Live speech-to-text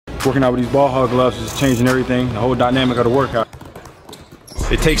Working out with these ball hog gloves is changing everything, the whole dynamic of the workout.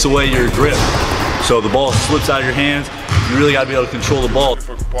 It takes away your grip, so the ball slips out of your hands. You really got to be able to control the ball.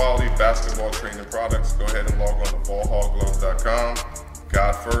 For quality basketball training products, go ahead and log on to ballhoggloves.com.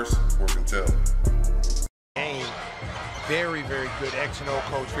 God first, work until. Very, very good X and O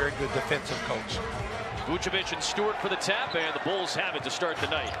coach, very good defensive coach. Vucevic and Stewart for the tap, and the Bulls have it to start the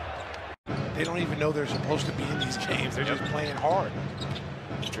night. They don't even know they're supposed to be in these games. They're just playing hard.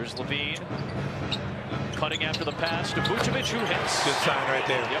 Here's Levine, cutting after the pass to Vucevic, who hits. Good sign right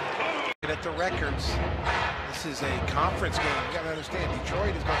there. Yep. At the records, this is a conference game. You got to understand,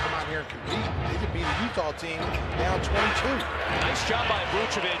 Detroit is going to come out here and compete. They could beat a Utah team down 22. Nice job by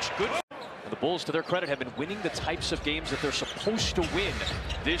Vucevic. Good. The Bulls, to their credit, have been winning the types of games that they're supposed to win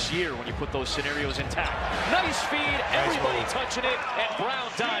this year when you put those scenarios intact. Nice feed, everybody touching it, and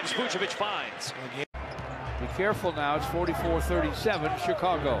Brown dives, Vucevic finds. Be careful now, it's 44-37,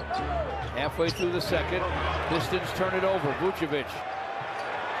 Chicago. Halfway through the second, Pistons turn it over, Vucevic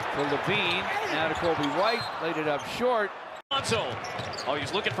for Levine, now to Kobe White, laid it up short. Oh,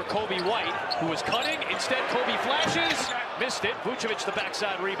 he's looking for Kobe White, who was cutting. Instead, Kobe flashes. Missed it. Vucevic, the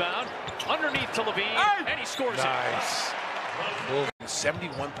backside rebound. Underneath to Levine, and he scores it. Nice.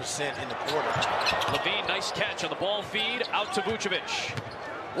 71% in the quarter. Levine, nice catch on the ball feed. Out to Vucevic.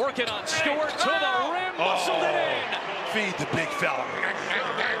 Working on Stewart to the rim. Muscled it in. Feed the big fella.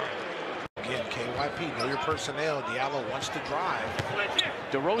 Again, KYP, know your personnel. Diallo wants to drive.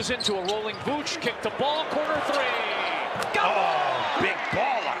 DeRozan to a rolling Vooch. Kick the ball, corner three. Go! Oh, big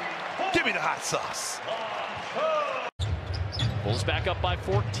baller. Give me the hot sauce. Bulls back up by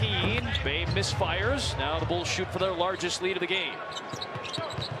 14. Bay misfires. Now the Bulls shoot for their largest lead of the game.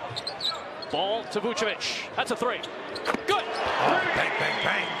 Ball to Vucevic. That's a three. Good. Oh, bang, bang,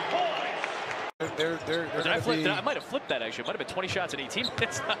 bang. I might have flipped that, actually. It might have been 20 shots in 18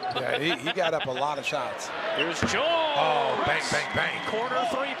 minutes. Yeah, he got up a lot of shots. Here's Jones. Oh, bang, bang, bang. Corner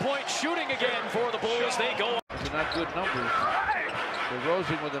three-point shooting again for the Bulls. They go. These are not good numbers.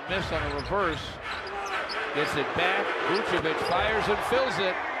 DeRozan with a miss on a reverse. Gets it back. Vucevic fires and fills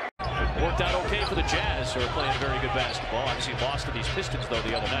it. Worked out okay for the Jazz, who are playing very good basketball. Obviously lost to these Pistons, though,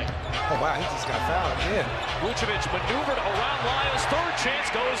 the other night. Oh, wow, he just got fouled again. Vucevic maneuvered around Lyles. Third chance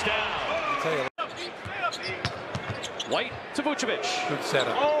goes down. I'll tell you. White to Vucevic. Good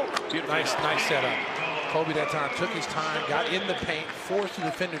setup. Oh, nice setup. Kobe that time took his time, got in the paint, forced the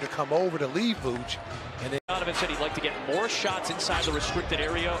defender to come over to leave Vooch. And then Donovan said he'd like to get more shots inside the restricted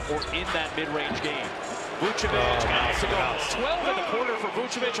area or in that mid-range game. Vucevic out to go. 12 in the quarter for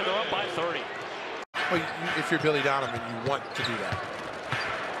Vucevic, and they're up by 30. Well, if you're Billy Donovan, you want to do that.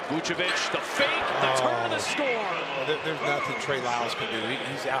 Vucevic, the fake, the turn, the score. Well, there's nothing Trey Lyles can do.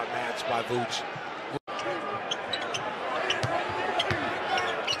 He's outmatched by Vooch.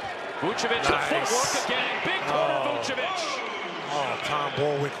 Vucevic, the footwork again. Big corner, Vucevic. Oh, Tom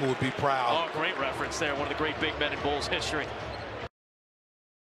Bullwinkle would be proud. Oh, great reference there. One of the great big men in Bulls history.